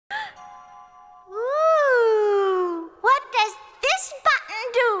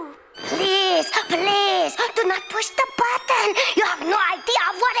man, you have no idea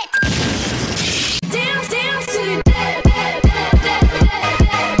what it. Dance to the dead.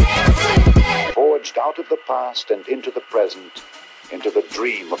 Forged out of the past and into the present, into the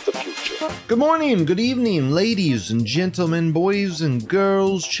dream of the future. Good morning, good evening, ladies and gentlemen, boys and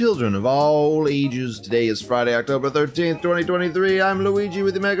girls, children of all ages. Today is Friday, October 13th, 2023. I'm Luigi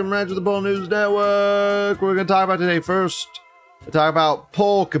with the Mega Ranch of the Bull News Network. We're going to talk about today first. We'll talk about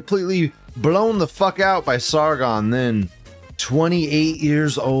Pole completely blown the fuck out by Sargon, then 28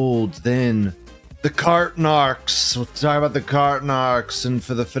 years old, then the Narcs. We'll talk about the Narcs, and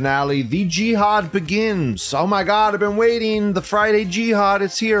for the finale, the Jihad begins. Oh my god, I've been waiting. The Friday Jihad,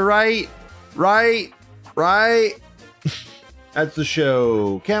 it's here, right? Right? That's the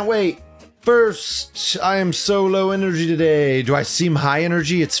show. Can't wait. First, I am so low energy today. Do I seem high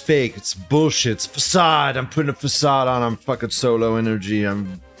energy? It's fake. It's bullshit. It's facade. I'm putting a facade on. I'm fucking so low energy.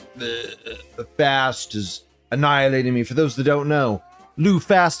 The fast is annihilating me. For those that don't know, Lou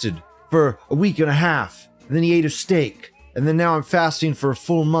fasted for a week and a half, and then he ate a steak, and then now I'm fasting for a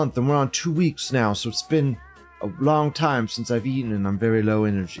full month, and we're on 2 weeks now, so it's been a long time since I've eaten, and I'm very low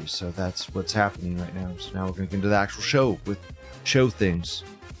energy, so that's what's happening right now. So now we're gonna get into the actual show with show things.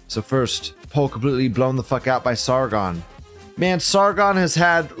 So first, Pole completely blown the fuck out by Sargon. Man, Sargon has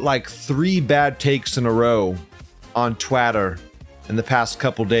had like 3 bad takes in a row on Twitter in the past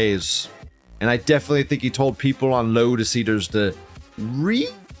couple days, and I definitely think he told people on Lotus Eaters to read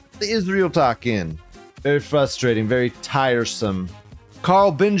the Israel talk in. Very frustrating, very tiresome.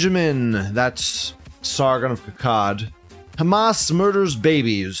 Carl Benjamin, that's Sargon of Akkad. Hamas murders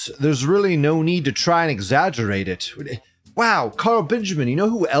babies. There's really no need to try and exaggerate it. Wow, Carl Benjamin, you know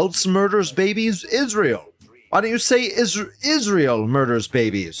who else murders babies? Israel. Why don't you say Israel murders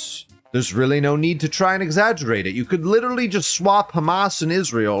babies? There's really no need to try and exaggerate it. You could literally just swap Hamas and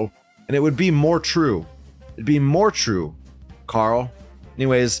Israel, and it would be more true. It'd be more true, Carl.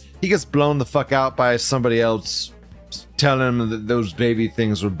 Anyways, he gets blown the fuck out by somebody else telling him that those baby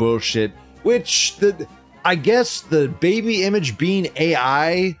things were bullshit, which I guess the baby image being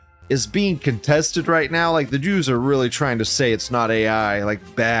AI is being contested right now. Like, the Jews are really trying to say it's not AI,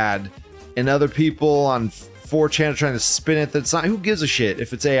 like bad, and other people on 4chan are trying to spin it that it's not. Who gives a shit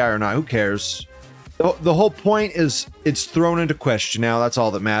if it's AI or not? Who cares? The whole point is it's thrown into question now. That's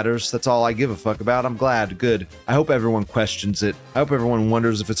all that matters. That's all I give a fuck about. I'm glad. Good. I hope everyone questions it. I hope everyone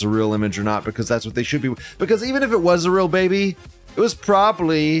wonders if it's a real image or not, because that's what they should be. Because even if it was a real baby, it was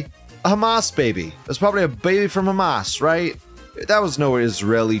probably a Hamas baby. It was probably a baby from Hamas, right? That was no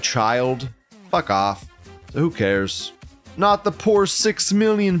Israeli child. Fuck off. So who cares? Not the poor 6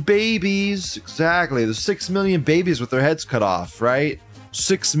 million babies. Exactly. There's 6 million babies with their heads cut off, right?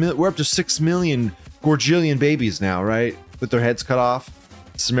 We're up to 6 million Gorgillion babies now, right? With their heads cut off.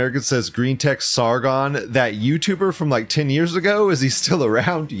 Samaritan says, Green Tech Sargon, that YouTuber from like 10 years ago, is he still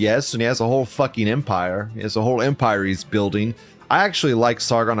around? Yes, and he has a whole fucking empire. He has a whole empire he's building. I actually like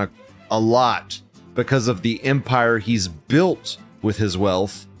Sargon a lot because of the empire he's built with his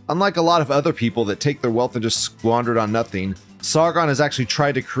wealth. Unlike a lot of other people that take their wealth and just squander it on nothing, Sargon has actually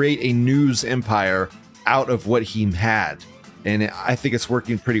tried to create a news empire out of what he had. And I think it's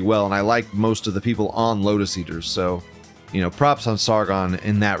working pretty well, and I like most of the people on Lotus Eaters, so, you know, props on Sargon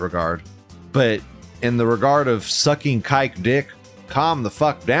in that regard. But in the regard of sucking kike dick, calm the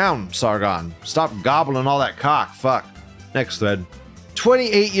fuck down, Sargon. Stop gobbling all that cock, fuck. Next thread.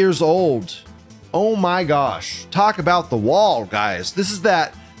 28 years old. Oh my gosh. Talk about the wall, guys. This is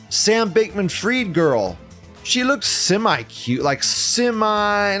that Sam Bankman-Fried girl. She looks semi-cute, like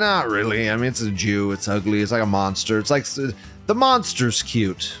not really. I mean, it's a Jew, it's ugly, it's like a monster. It's like, the monster's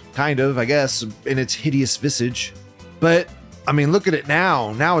cute, kind of, I guess, in its hideous visage. But, I mean, look at it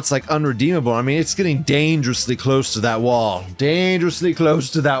now. Now it's like unredeemable. I mean, it's getting dangerously close to that wall. Dangerously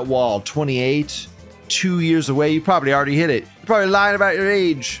close to that wall. 28, 2 years away. You probably already hit it. You're probably lying about your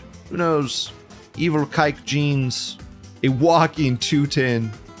age. Who knows? Evil kike genes. A walking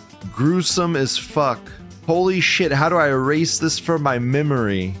 210. Gruesome as fuck. Holy shit, how do I erase this from my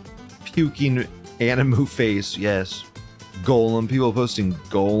memory? Puking animu face, yes. Golem, people posting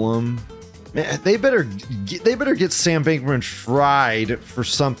Golem. Man, they better get Sam Bankman-Fried for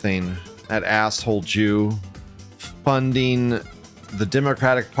something. That asshole Jew. Funding the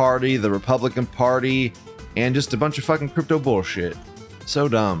Democratic Party, the Republican Party, and just a bunch of fucking crypto bullshit. So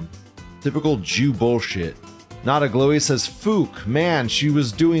dumb. Typical Jew bullshit. Not a Glowy says, Fook, man, she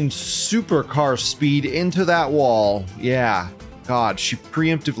was doing supercar speed into that wall. Yeah, God, she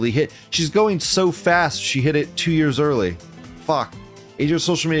preemptively hit. She's going so fast, she hit it 2 years early. Fuck. Age of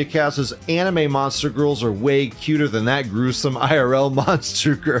Social Media Cast says, anime monster girls are way cuter than that gruesome IRL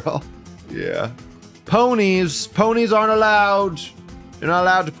monster girl. Yeah. Ponies. Ponies aren't allowed. You're not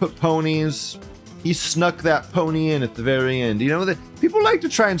allowed to put ponies. He snuck that pony in at the very end. You know that people like to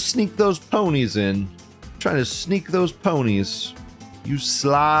try and sneak those ponies in. Trying to sneak those ponies. You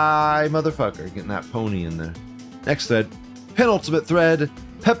sly motherfucker, getting that pony in there. Next thread. Penultimate thread.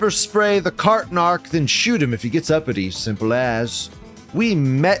 Pepper spray the cart narc, then shoot him if he gets uppity. Simple as. We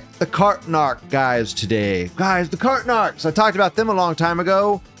met the cart narc guys today. Guys, the cart narcs. I talked about them a long time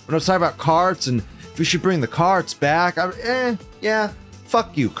ago when I was talking about carts and if we should bring the carts back. Yeah.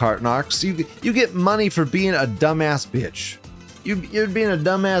 Fuck you, cart narcs. You get money for being a dumbass bitch. You're being a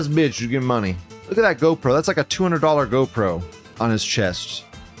dumbass bitch. You get money. Look at that GoPro. That's like a $200 GoPro on his chest.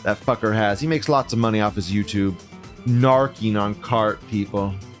 That fucker has. He makes lots of money off his YouTube. Narking on cart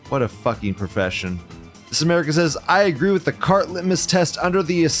people. What a fucking profession. This America says, I agree with the cart litmus test under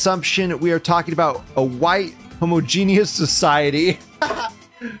the assumption we are talking about a white, homogeneous society.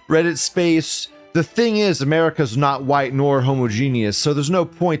 Reddit space. The thing is, America's not white nor homogeneous, so there's no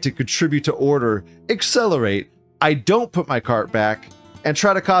point to contribute to order. Accelerate. I don't put my cart back and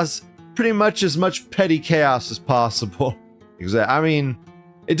try to cause pretty much as much petty chaos as possible. Exactly. I mean,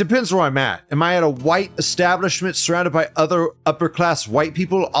 it depends where I'm at. Am I at a white establishment surrounded by other upper-class white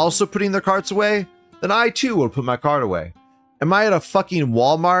people also putting their carts away? Then I too will put my cart away. Am I at a fucking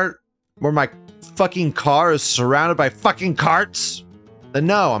Walmart where my fucking car is surrounded by fucking carts? Then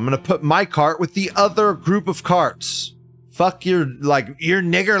no, I'm gonna put my cart with the other group of carts. Fuck your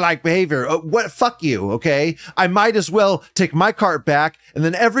nigger-like behavior. What? Fuck you, okay? I might as well take my cart back and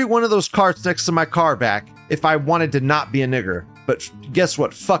then every one of those carts next to my car back if I wanted to not be a nigger. But guess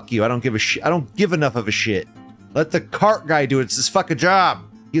what? Fuck you. I don't give a shit. I don't give enough of a shit. Let the cart guy do it. It's his fucking job.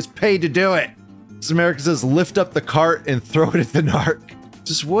 He gets paid to do it. This America says, lift up the cart and throw it at the narc.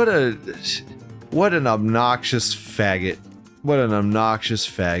 Just what an obnoxious faggot. What an obnoxious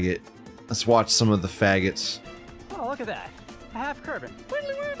faggot. Let's watch some of the faggots. Oh, look at that. A half Kerbin.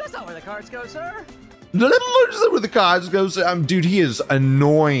 That's not where the carts go, sir. Where the cards go. Dude, he is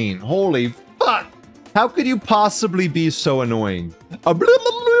annoying. Holy fuck. How could you possibly be so annoying? Wow.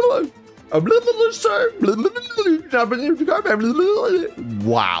 I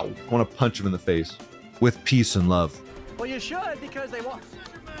want to punch him in the face. With peace and love. Well, you should, because they won't.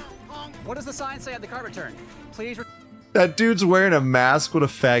 What does the sign say at the cart return? Please. That dude's wearing a mask. What a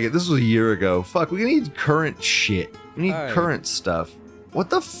faggot. This was a year ago. Fuck, we need current shit. We need current stuff. What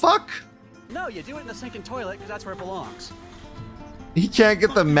the fuck? No, you do it in the sinking toilet, because that's where it belongs. He can't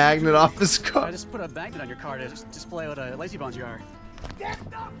get the magnet off his car. I just put a magnet on your car to display what a lazy bones you are. Get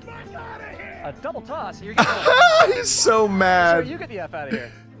the fuck out of here! A double toss? Here you go. He's so mad. Sure, you get the F out of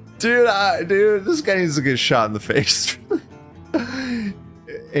here. Dude, this guy needs to get shot in the face.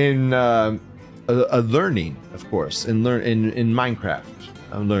 In learning, of course. In Minecraft.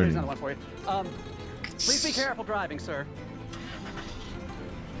 I'm learning. Here's another one for you. Please be careful driving, sir.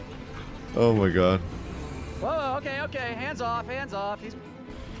 Oh my god. Whoa, okay. Hands off.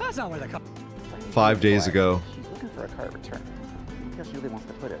 That's not where the car. 5 days ago. She's looking for a cart return. Because she really wants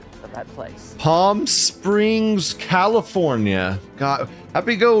to put it at that place. Palm Springs, California. God,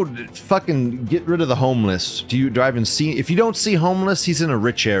 happy go fucking get rid of the homeless. Do I even see? If you don't see homeless, he's in a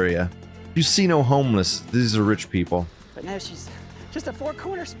rich area. If you see no homeless, these are rich people. But no, she's just a four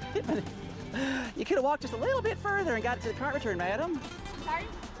corners. You could have walked just a little bit further and got to the cart return, madam. Sorry?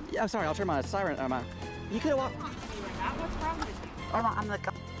 Yeah, I'm sorry. I'll turn my siren. You could have walked. What's wrong with you? Oh, I'm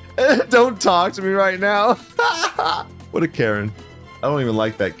the. Don't talk to me right now. What a Karen. I don't even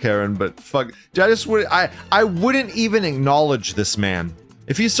like that Karen, but fuck. I wouldn't even acknowledge this man.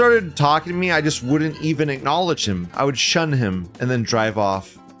 If he started talking to me, I just wouldn't even acknowledge him. I would shun him and then drive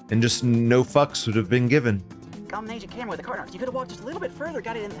off. And just no fucks would have been given. Combination camera with the cart narcs. You could have walked just a little bit further,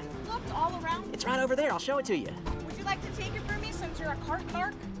 got it in there. Looked all around. It's right over there. I'll show it to you. Would you like to take it from me since you're a cart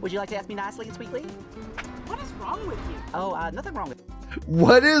narc? Would you like to ask me nicely and sweetly? What is wrong with you? Oh, nothing wrong with.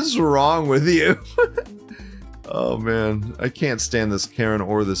 What is wrong with you? Oh man, I can't stand this Karen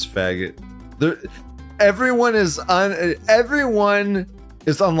or this faggot. Everyone is unlikable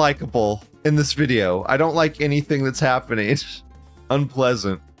in this video. I don't like anything that's happening.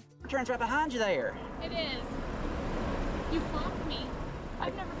 Unpleasant. Turns right behind you there. It is. You flagged me.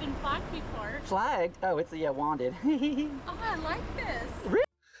 I've never been flagged before. Flagged? Oh, it's the wanted. Oh, I like this. Really?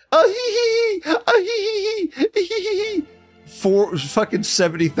 For fucking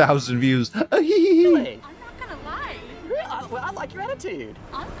 70,000 views. Really? I'm not gonna lie. Really? Well, I like your attitude.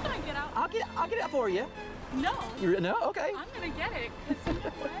 I'm gonna get out. I'll get it for you. No. No? Okay. I'm gonna get it. 'Cause you know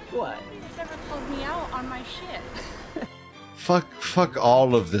what? What? Nobody's ever called me out on my shit. Fuck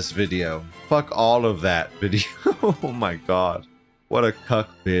all of this video. Fuck all of that video. Oh my god. What a cuck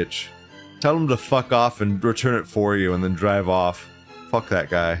bitch. Tell him to fuck off and return it for you and then drive off. Fuck that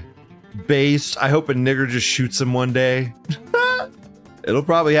guy. Based. I hope a nigger just shoots him one day. It'll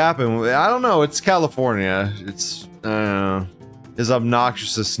probably happen. I don't know. It's California. It's, I don't know. His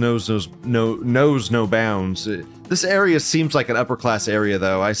obnoxiousness knows no bounds. This area seems like an upper class area,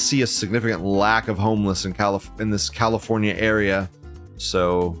 though. I see a significant lack of homeless in this California area.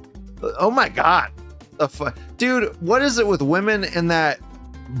 So, oh my god, dude, what is it with women and that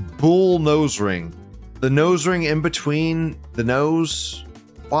bull nose ring? The nose ring in between the nose?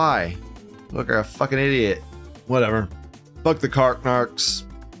 Why? Look, I'm a fucking idiot. Whatever. Fuck the cart narcs.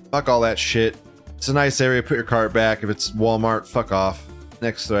 Fuck all that shit. It's a nice area. Put your cart back. If it's Walmart, fuck off.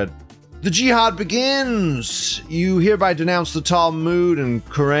 Next thread. The Jihad begins! You hereby denounce the Talmud and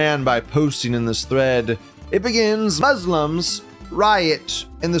Quran by posting in this thread. It begins. Muslims riot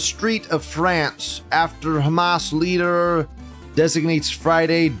in the street of France after Hamas leader designates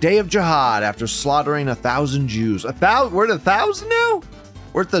Friday Day of Jihad after slaughtering 1,000 Jews. We're at 1,000 now?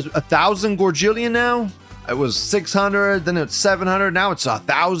 We're at 1,000 Gorgillion now? It was 600, then it's 700, now it's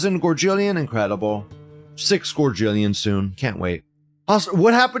 1,000 Gorgillion. Incredible. 6 Gorgillion soon. Can't wait. Also,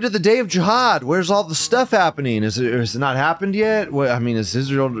 what happened to the Day of Jihad? Where's all the stuff happening? Has it not happened yet? What, I mean, is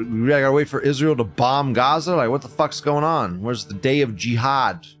Israel... We gotta wait for Israel to bomb Gaza? Like, what the fuck's going on? Where's the Day of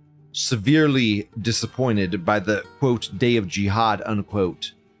Jihad? Severely disappointed by the, quote, Day of Jihad,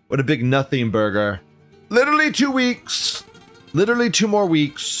 unquote. What a big nothing burger. Literally 2 weeks. Literally 2 more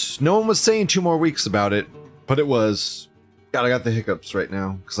weeks. No one was saying 2 more weeks about it, but it was. God, I got the hiccups right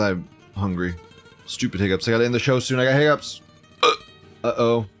now because I'm hungry. Stupid hiccups. I gotta end the show soon. I got hiccups.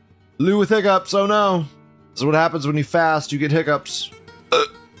 Uh-oh. Lou with hiccups. Oh no. This is what happens when you fast. You get hiccups.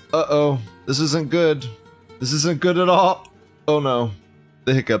 Uh-oh. This isn't good. This isn't good at all. Oh no.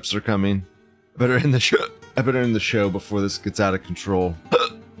 The hiccups are coming. I better end the show. I better end the show before this gets out of control.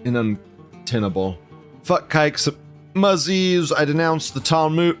 And untenable. Fuck kikes. Muzzies. I denounced the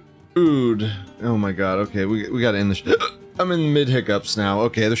Talmud. Oh my god. Okay, we gotta end the show. I'm in mid hiccups now.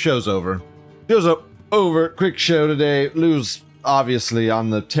 Okay, the show's over. Show's over. Quick show today. Lou's obviously on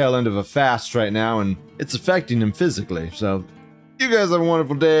the tail end of a fast right now, and it's affecting him physically. So, you guys have a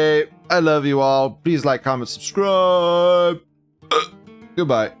wonderful day. I love you all. Please like, comment, subscribe.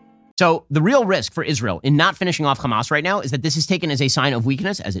 Goodbye. So the real risk for Israel in not finishing off Hamas right now is that this is taken as a sign of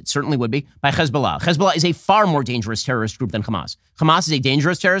weakness, as it certainly would be, by Hezbollah. Hezbollah is a far more dangerous terrorist group than Hamas. Hamas is a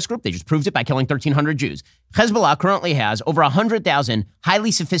dangerous terrorist group. They just proved it by killing 1,300 Jews. Hezbollah currently has over 100,000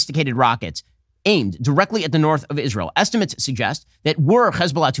 highly sophisticated rockets aimed directly at the north of Israel. Estimates suggest that were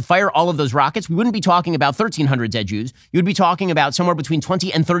Hezbollah to fire all of those rockets, we wouldn't be talking about 1,300 dead Jews. You would be talking about somewhere between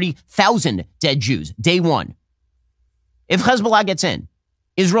 20 and 30,000 dead Jews, day one. If Hezbollah gets in,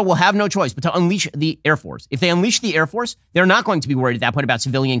 Israel will have no choice but to unleash the Air Force. If they unleash the Air Force, they're not going to be worried at that point about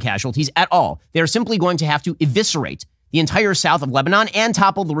civilian casualties at all. They're simply going to have to eviscerate the entire south of Lebanon and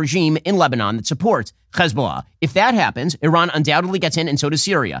topple the regime in Lebanon that supports Hezbollah. If that happens, Iran undoubtedly gets in, and so does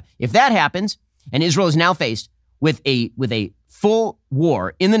Syria. If that happens, and Israel is now faced with a full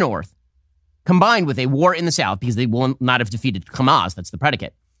war in the north, combined with a war in the south, because they will not have defeated Hamas, that's the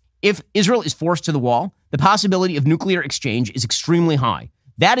predicate. If Israel is forced to the wall, the possibility of nuclear exchange is extremely high.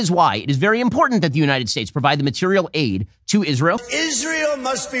 That is why it is very important that the United States provide the material aid to Israel. Israel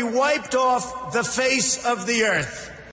must be wiped off the face of the earth.